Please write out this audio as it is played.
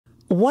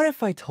What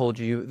if I told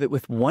you that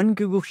with one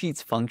Google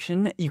Sheets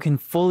function, you can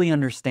fully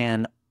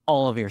understand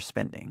all of your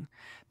spending?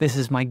 This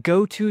is my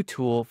go-to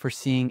tool for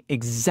seeing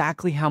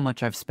exactly how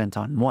much I've spent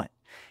on what.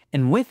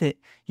 And with it,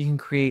 you can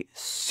create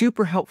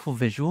super helpful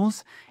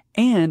visuals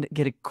and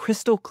get a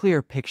crystal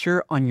clear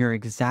picture on your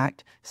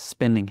exact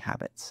spending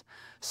habits.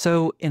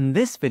 So in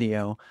this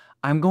video,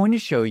 I'm going to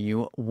show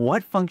you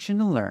what function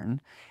to learn,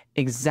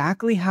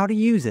 exactly how to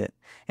use it,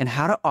 and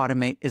how to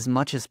automate as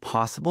much as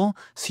possible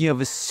so you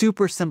have a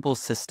super simple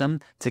system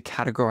to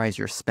categorize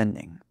your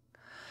spending.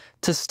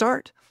 To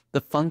start,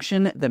 the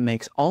function that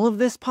makes all of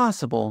this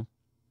possible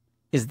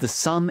is the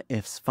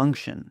SUMIFS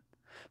function.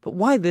 But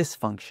why this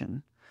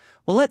function?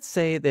 Well, let's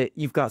say that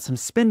you've got some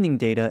spending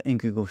data in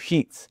Google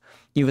Sheets.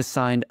 You've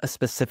assigned a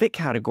specific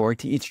category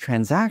to each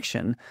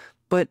transaction,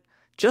 but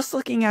just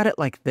looking at it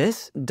like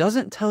this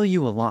doesn't tell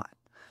you a lot.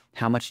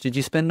 How much did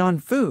you spend on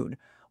food?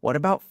 What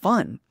about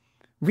fun?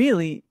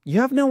 Really,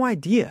 you have no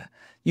idea.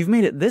 You've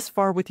made it this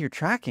far with your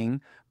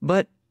tracking,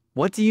 but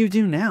what do you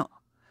do now?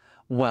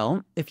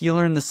 Well, if you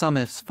learn the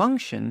SUMIFS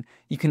function,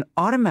 you can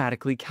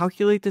automatically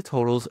calculate the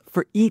totals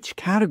for each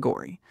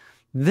category.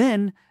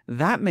 Then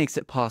that makes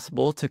it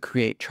possible to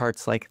create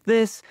charts like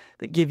this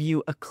that give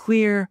you a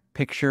clear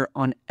picture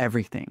on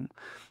everything.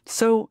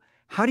 So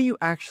how do you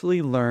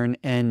actually learn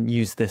and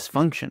use this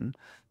function?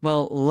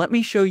 Well, let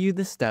me show you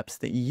the steps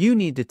that you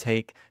need to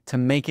take to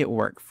make it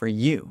work for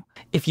you.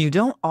 If you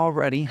don't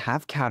already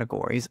have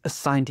categories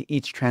assigned to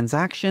each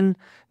transaction,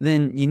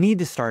 then you need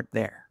to start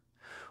there.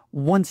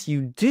 Once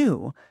you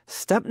do,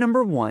 step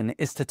number 1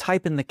 is to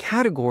type in the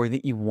category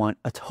that you want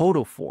a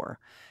total for.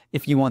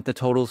 If you want the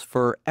totals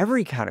for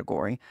every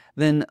category,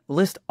 then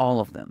list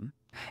all of them.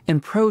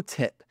 And pro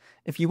tip,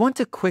 if you want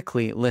to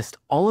quickly list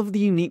all of the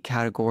unique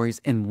categories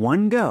in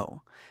one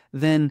go,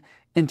 then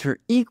enter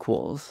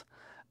equals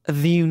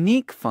the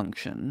unique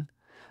function,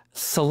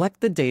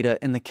 select the data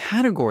in the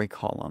category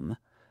column,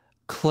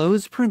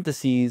 close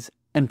parentheses,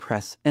 and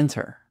press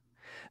enter.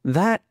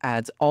 That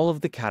adds all of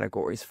the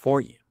categories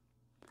for you.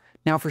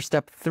 Now for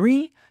step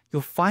 3,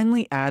 you'll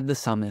finally add the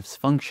SUMIFS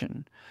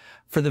function.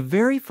 For the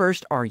very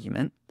first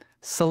argument,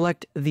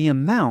 select the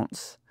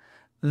amounts.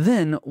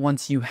 Then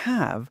once you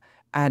have,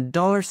 add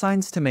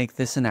 $signs to make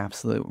this an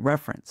absolute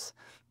reference.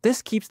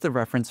 This keeps the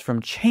reference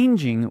from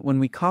changing when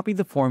we copy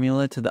the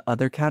formula to the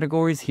other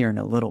categories here in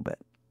a little bit.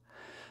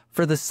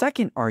 For the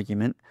second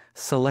argument,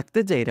 select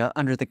the data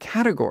under the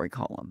category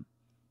column.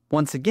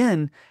 Once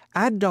again,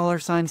 add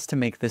 $signs to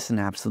make this an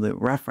absolute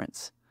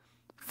reference.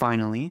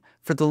 Finally,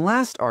 for the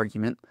last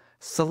argument,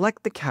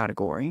 select the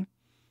category,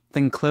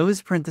 then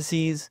close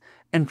parentheses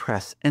and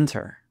press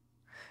enter.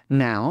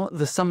 Now,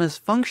 the SUMIFS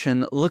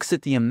function looks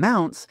at the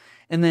amounts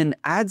and then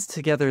adds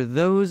together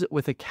those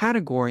with a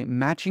category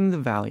matching the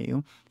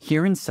value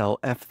here in cell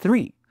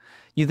F3.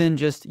 You then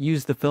just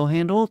use the fill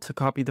handle to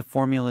copy the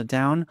formula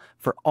down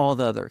for all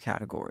the other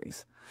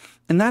categories.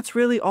 And that's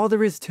really all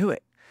there is to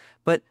it.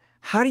 But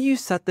how do you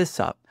set this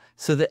up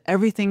so that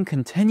everything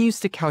continues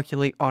to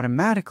calculate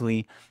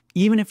automatically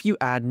even if you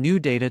add new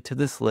data to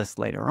this list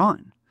later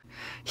on?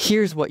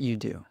 Here's what you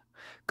do.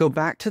 Go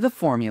back to the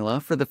formula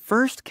for the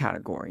first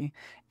category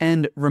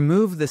and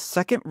remove the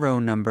second row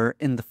number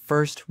in the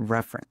first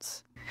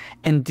reference.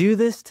 And do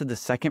this to the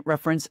second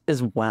reference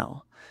as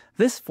well.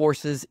 This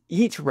forces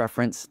each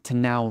reference to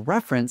now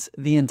reference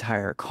the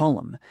entire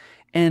column.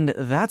 And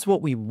that's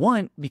what we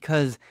want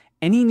because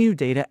any new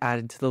data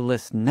added to the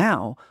list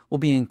now will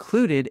be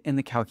included in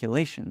the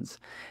calculations.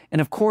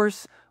 And of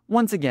course,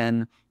 once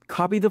again,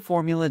 copy the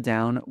formula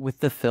down with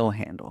the fill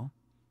handle.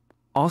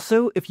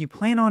 Also, if you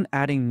plan on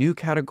adding new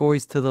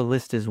categories to the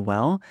list as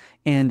well,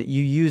 and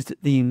you used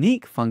the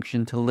unique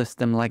function to list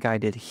them like I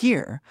did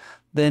here,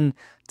 then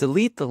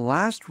delete the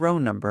last row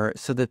number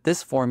so that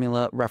this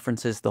formula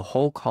references the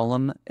whole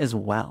column as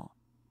well.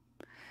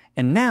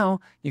 And now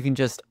you can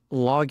just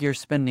log your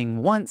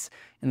spending once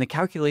and the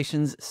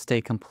calculations stay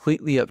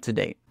completely up to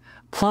date.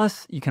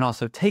 Plus, you can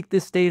also take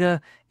this data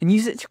and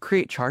use it to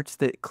create charts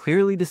that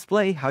clearly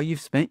display how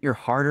you've spent your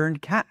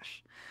hard-earned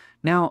cash.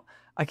 Now,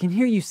 I can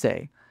hear you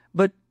say,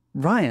 but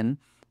Ryan,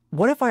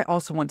 what if I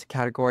also want to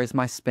categorize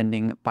my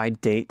spending by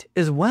date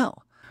as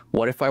well?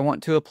 What if I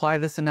want to apply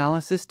this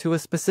analysis to a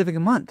specific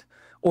month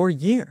or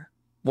year?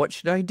 What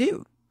should I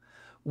do?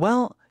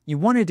 Well, you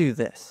want to do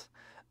this.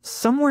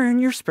 Somewhere in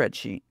your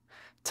spreadsheet,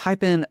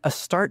 type in a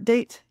start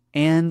date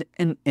and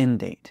an end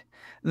date.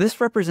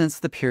 This represents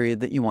the period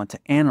that you want to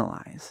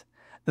analyze.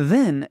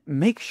 Then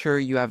make sure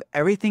you have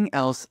everything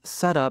else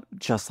set up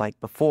just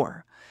like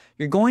before.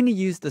 You're going to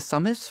use the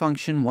SUMIFS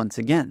function once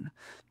again,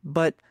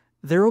 but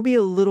there will be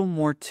a little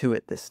more to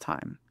it this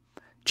time.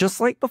 Just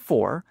like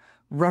before,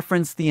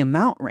 reference the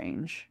amount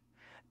range,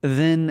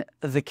 then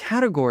the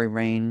category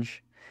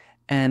range,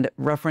 and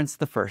reference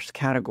the first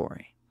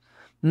category.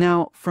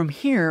 Now, from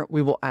here,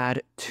 we will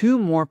add 2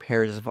 more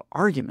pairs of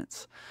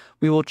arguments.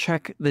 We will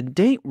check the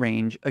date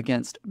range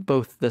against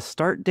both the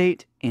start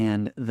date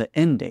and the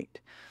end date.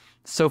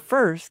 So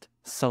first,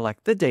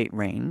 select the date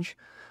range,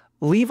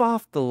 Leave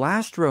off the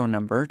last row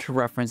number to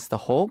reference the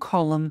whole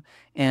column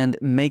and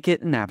make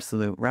it an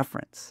absolute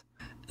reference.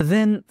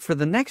 Then for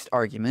the next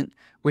argument,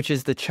 which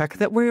is the check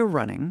that we're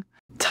running,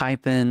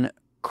 type in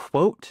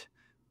quote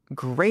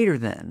greater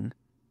than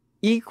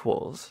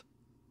equals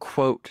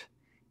quote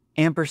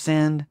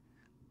ampersand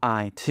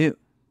I2.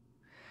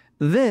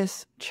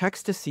 This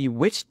checks to see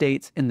which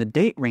dates in the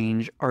date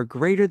range are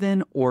greater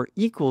than or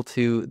equal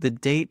to the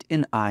date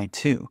in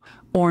I2,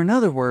 or in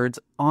other words,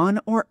 on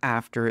or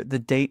after the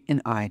date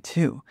in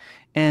I2.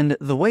 And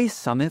the way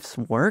SUMIFS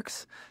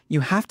works,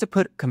 you have to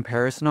put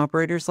comparison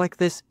operators like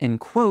this in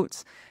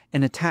quotes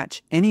and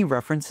attach any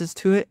references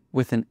to it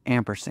with an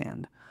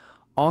ampersand.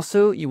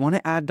 Also, you want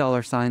to add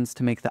dollar signs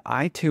to make the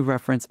I2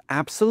 reference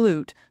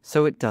absolute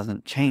so it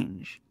doesn't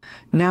change.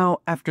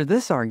 Now, after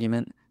this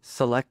argument,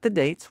 select the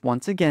dates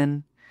once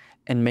again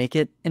and make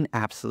it an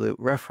absolute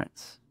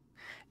reference.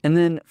 And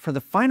then for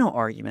the final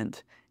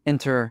argument,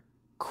 enter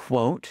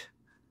quote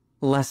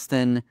less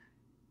than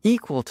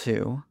equal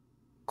to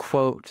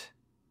quote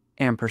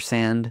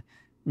ampersand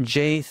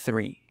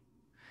J3.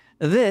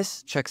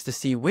 This checks to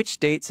see which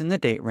dates in the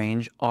date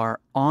range are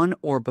on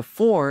or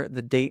before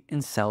the date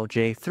in cell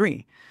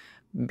J3.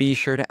 Be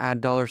sure to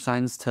add dollar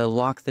signs to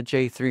lock the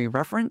J3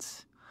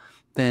 reference,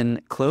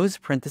 then close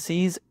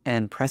parentheses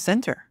and press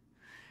enter.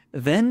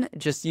 Then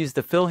just use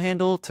the fill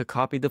handle to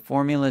copy the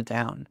formula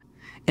down.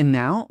 And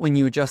now, when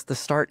you adjust the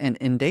start and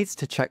end dates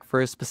to check for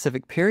a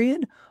specific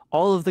period,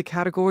 all of the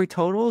category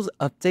totals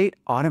update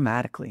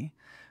automatically.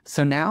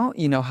 So now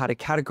you know how to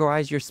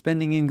categorize your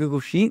spending in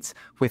Google Sheets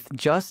with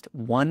just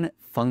one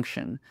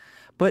function.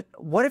 But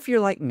what if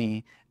you're like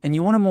me and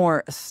you want a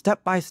more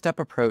step-by-step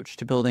approach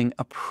to building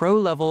a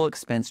pro-level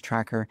expense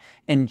tracker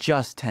in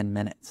just 10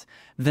 minutes?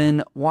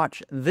 Then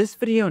watch this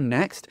video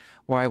next,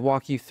 where I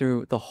walk you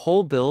through the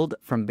whole build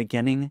from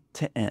beginning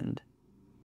to end.